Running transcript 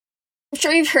I'm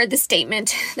sure you've heard the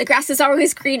statement, the grass is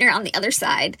always greener on the other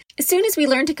side. As soon as we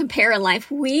learn to compare in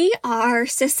life, we are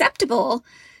susceptible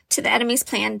to the enemy's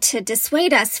plan to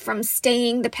dissuade us from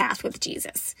staying the path with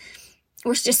Jesus.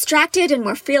 We're distracted and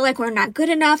we feel like we're not good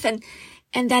enough, and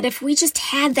that if we just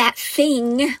had that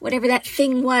thing, whatever that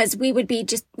thing was, we'd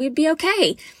be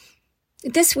okay.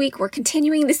 This week, we're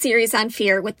continuing the series on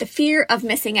fear with the fear of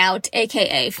missing out,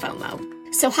 aka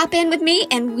FOMO. So hop in with me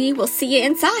and we will see you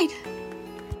inside.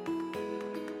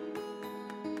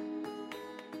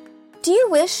 Do you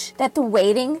wish that the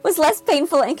waiting was less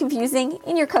painful and confusing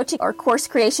in your coaching or course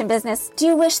creation business? Do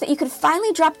you wish that you could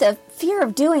finally drop the fear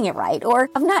of doing it right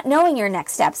or of not knowing your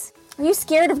next steps? Are you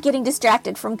scared of getting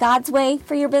distracted from God's way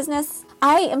for your business?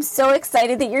 I am so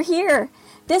excited that you're here.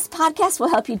 This podcast will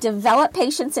help you develop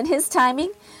patience in His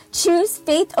timing, choose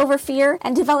faith over fear,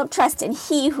 and develop trust in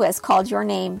He who has called your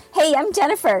name. Hey, I'm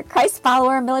Jennifer, Christ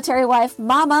follower, military wife,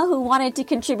 mama who wanted to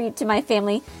contribute to my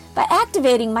family by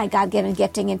activating my God-given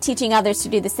gifting and teaching others to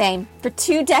do the same. For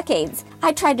 2 decades,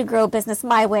 I tried to grow a business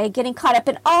my way, getting caught up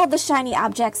in all the shiny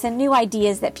objects and new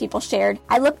ideas that people shared.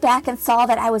 I looked back and saw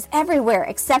that I was everywhere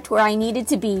except where I needed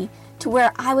to be, to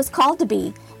where I was called to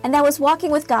be, and that was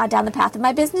walking with God down the path of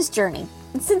my business journey.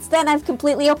 And since then, I've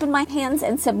completely opened my hands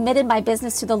and submitted my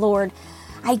business to the Lord.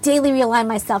 I daily realign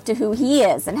myself to who He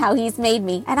is and how He's made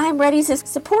me, and I'm ready to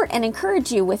support and encourage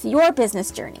you with your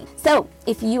business journey. So,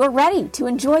 if you are ready to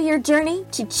enjoy your journey,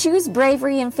 to choose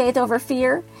bravery and faith over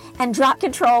fear, and drop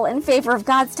control in favor of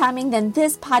God's timing, then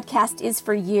this podcast is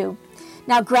for you.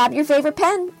 Now grab your favorite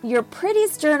pen, your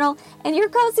prettiest journal, and your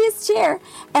coziest chair,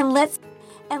 and let's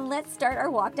start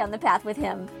our walk down the path with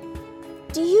Him.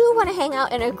 Do you want to hang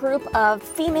out in a group of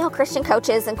female Christian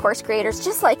coaches and course creators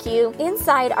just like you?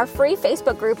 Inside our free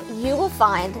Facebook group, you will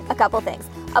find a couple things.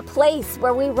 A place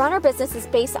where we run our businesses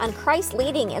based on Christ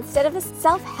leading instead of a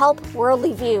self-help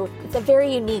worldly view. It's a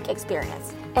very unique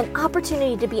experience. An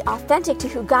opportunity to be authentic to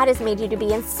who God has made you to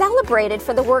be and celebrated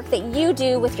for the work that you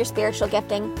do with your spiritual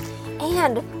gifting.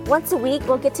 And once a week,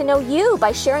 we'll get to know you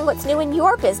by sharing what's new in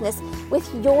your business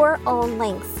with your own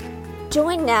links.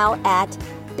 Join now at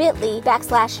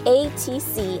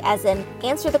bit.ly/ATC as in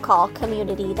answer the call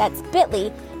community. That's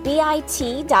bit.ly,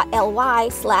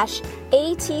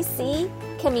 bit.ly/ATC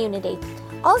community.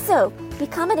 Also,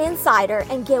 become an insider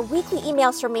and get weekly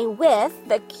emails from me with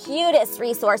the cutest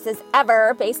resources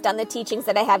ever based on the teachings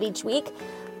that I have each week,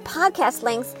 podcast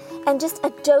links, and just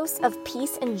a dose of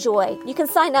peace and joy. You can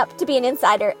sign up to be an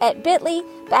insider at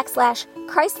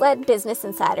bit.ly/Christ-led Business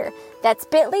Insider. That's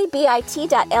bit.ly,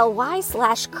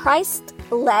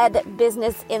 bit.ly/Christ-led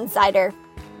Business Insider.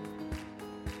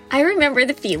 I remember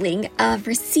the feeling of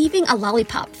receiving a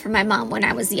lollipop from my mom when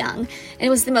I was young. And it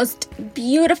was the most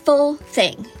beautiful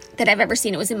thing that I've ever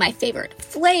seen. It was in my favorite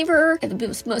flavor,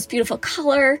 the most beautiful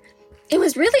color. It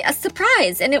was really a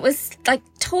surprise, and it was I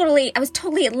was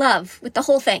totally in love with the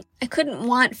whole thing. I couldn't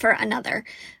want for another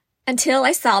until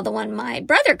I saw the one my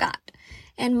brother got,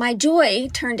 and my joy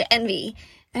turned to envy,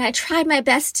 and I tried my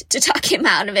best to talk him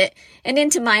out of it and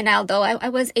into mine, although I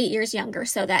was 8 years younger,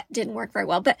 so that didn't work very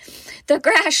well. But the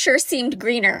grass sure seemed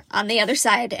greener on the other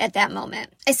side at that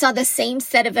moment. I saw the same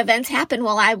set of events happen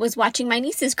while I was watching my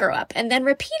nieces grow up, and then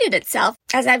repeated itself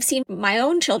as I've seen my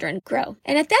own children grow.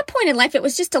 And at that point in life, it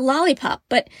was just a lollipop.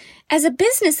 But as a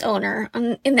business owner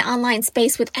in the online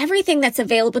space, with everything that's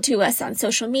available to us on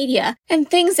social media and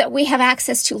things that we have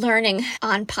access to learning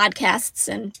on podcasts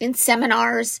and in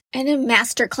seminars and in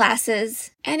master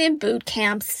classes and in boot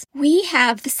camps, we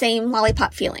have the same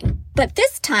lollipop feeling. But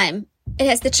this time, it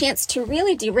has the chance to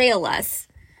really derail us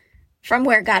from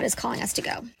where God is calling us to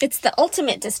go. It's the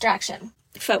ultimate distraction,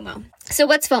 FOMO. So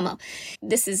what's FOMO?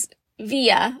 This is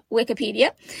via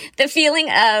Wikipedia, the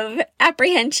feeling of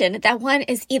apprehension that one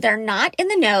is either not in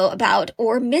the know about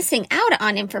or missing out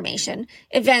on information,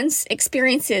 events,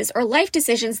 experiences, or life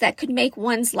decisions that could make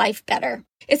one's life better.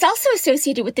 It's also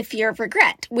associated with the fear of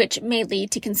regret, which may lead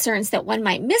to concerns that one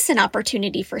might miss an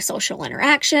opportunity for social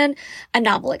interaction, a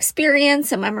novel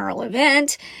experience, a memorable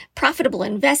event, profitable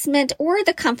investment, or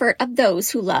the comfort of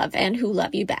those who love and who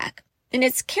love you back. And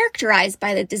it's characterized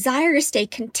by the desire to stay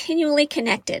continually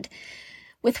connected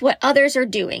with what others are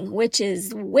doing, which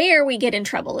is where we get in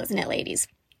trouble, isn't it, ladies?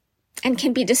 And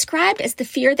can be described as the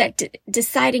fear that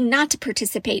deciding not to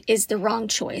participate is the wrong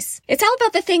choice. It's all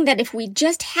about the thing that if we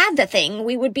just had the thing,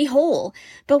 we would be whole.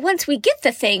 But once we get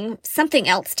the thing, something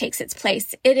else takes its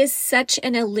place. It is such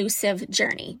an elusive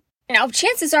journey. Now,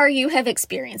 chances are you have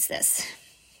experienced this.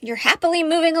 You're happily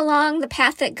moving along the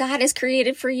path that God has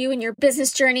created for you in your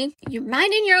business journey. You're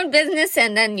minding your own business,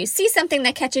 and then you see something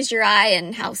that catches your eye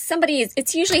and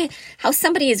it's usually how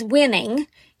somebody is winning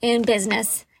in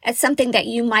business. as something that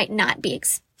you might not be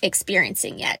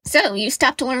experiencing yet. So you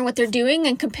stop to learn what they're doing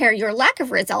and compare your lack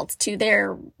of results to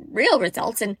their real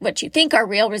results and what you think are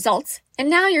real results. And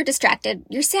now you're distracted.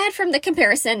 You're sad from the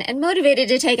comparison and motivated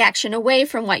to take action away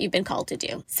from what you've been called to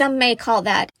do. Some may call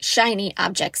that shiny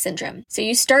object syndrome. So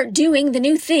you start doing the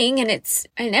new thing and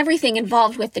everything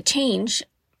involved with the change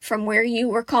from where you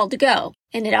were called to go.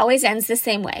 And it always ends the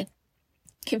same way.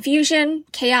 Confusion,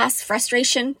 chaos,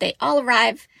 frustration, they all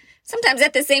arrive sometimes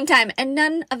at the same time, and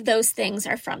none of those things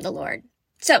are from the Lord.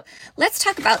 So let's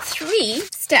talk about 3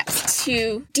 steps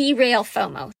to derail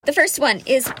FOMO. The first one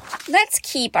is let's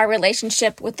keep our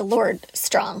relationship with the Lord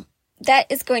strong.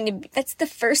 That's the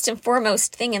first and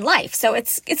foremost thing in life. So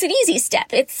it's an easy step.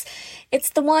 It's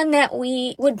the one that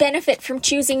we would benefit from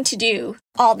choosing to do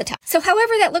all the time. So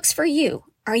however that looks for you,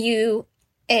 are you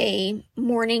a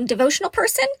morning devotional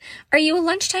person? Are you a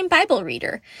lunchtime Bible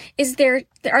reader?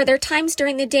 Are there times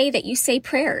during the day that you say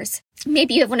prayers?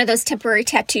 Maybe you have one of those temporary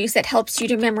tattoos that helps you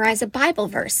to memorize a Bible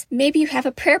verse. Maybe you have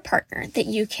a prayer partner that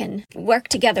you can work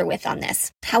together with on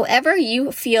this. However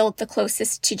you feel the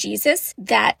closest to Jesus,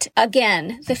 that,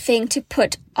 again, the thing to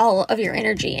put all of your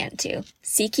energy into.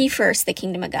 Seek ye first the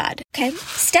kingdom of God. Okay?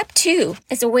 Step 2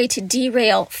 is a way to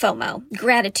derail FOMO,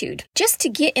 gratitude. Just to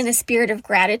get in the spirit of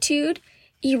gratitude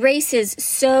erases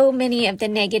so many of the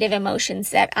negative emotions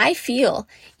that I feel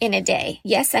in a day.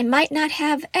 Yes, I might not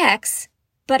have X,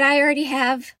 but I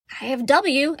have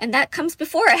W, and that comes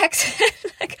before X.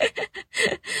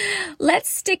 Let's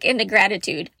stick into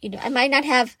gratitude. I might not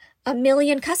have 1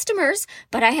 million customers,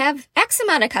 but I have X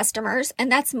amount of customers,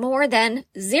 and that's more than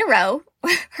 0,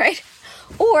 right?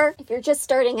 Or if you're just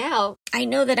starting out, I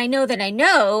know that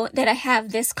I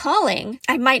have this calling.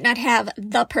 I might not have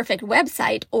the perfect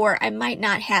website, or I might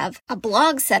not have a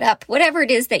blog set up, whatever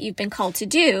it is that you've been called to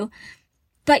do.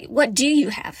 But what do you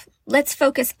have? Let's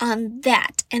focus on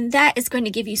that. And that is going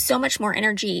to give you so much more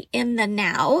energy in the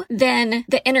now than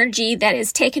the energy that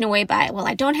is taken away by, well,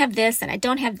 I don't have this, and I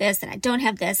don't have this, and I don't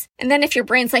have this. And then if your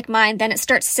brain's like mine, then it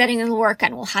starts setting the work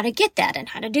on, well, how to get that and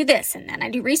how to do this. And then I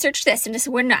do research this. And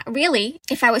we're not really,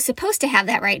 if I was supposed to have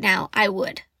that right now, I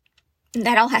would. And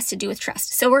that all has to do with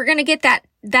trust. So we're going to get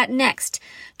that next.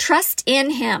 Trust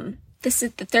in Him. This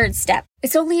is the 3rd step.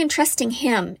 It's only in trusting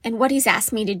Him and what He's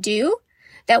asked me to do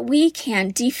that we can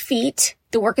defeat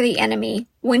the work of the enemy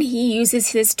when he uses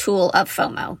his tool of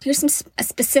FOMO. Here's some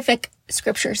specific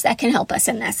scriptures that can help us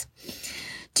in this.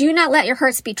 Do not let your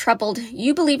hearts be troubled.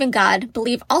 You believe in God,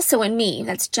 believe also in me.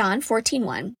 That's John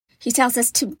 14:1. He tells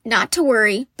us not to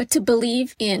worry, but to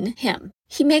believe in Him.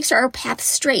 He makes our path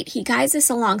straight. He guides us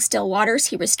along still waters.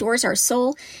 He restores our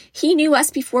soul. He knew us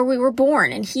before we were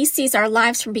born, and He sees our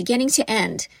lives from beginning to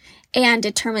end and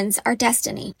determines our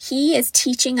destiny. He is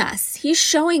teaching us. He's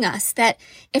showing us that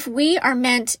if we are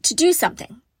meant to do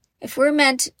something, if we're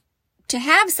meant to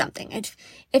have something,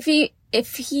 if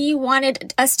he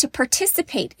wanted us to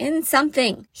participate in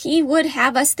something, He would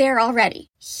have us there already.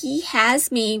 He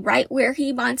has me right where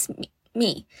He wants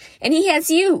me. And He has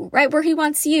you right where He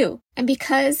wants you. And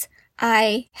because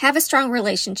I have a strong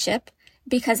relationship,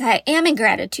 because I am in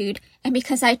gratitude, and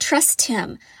because I trust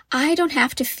Him, I don't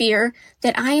have to fear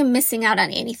that I am missing out on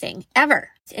anything, ever.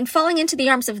 In falling into the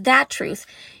arms of that truth,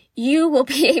 you will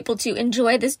be able to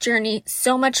enjoy this journey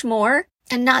so much more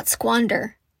and not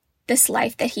squander this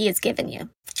life that He has given you.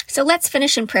 So let's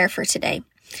finish in prayer for today.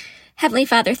 Heavenly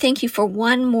Father, thank You for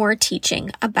one more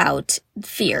teaching about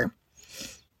fear.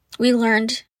 We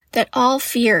learned that all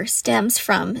fear stems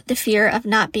from the fear of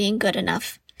not being good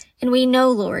enough. And we know,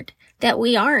 Lord, that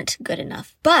we aren't good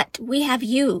enough, but we have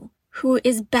You, who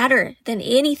is better than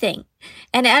anything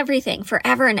and everything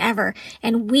forever and ever.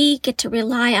 And we get to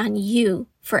rely on You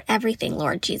for everything,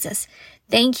 Lord Jesus.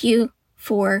 Thank You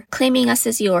for claiming us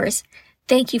as Yours.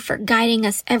 Thank You for guiding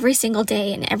us every single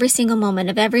day and every single moment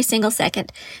of every single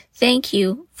second. Thank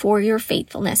You for Your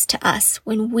faithfulness to us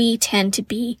when we tend to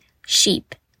be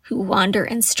sheep who wander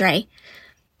and stray.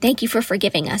 Thank You for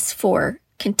forgiving us for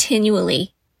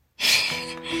continually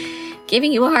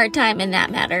giving You a hard time in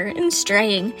that matter and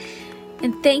straying.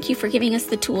 And thank You for giving us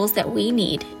the tools that we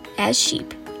need as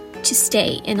sheep to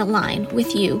stay in a line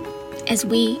with You as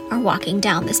we are walking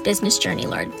down this business journey,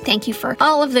 Lord. Thank You for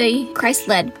all of the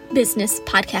Christ-led business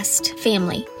podcast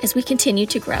family as we continue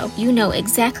to grow. You know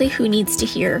exactly who needs to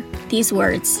hear these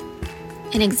words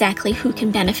and exactly who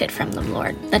can benefit from them,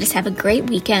 Lord. Let us have a great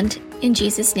weekend. In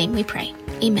Jesus' name we pray.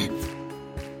 Amen.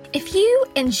 If you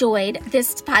enjoyed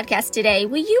this podcast today,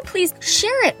 will you please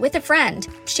share it with a friend?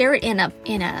 Share it in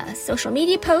a social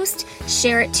media post,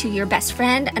 share it to your best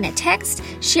friend on a text,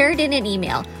 share it in an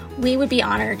email. We would be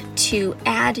honored to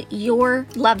add your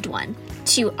loved one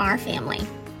to our family.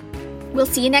 We'll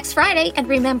see you next Friday, and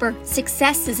remember,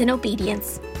 success is in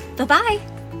obedience. Bye-bye.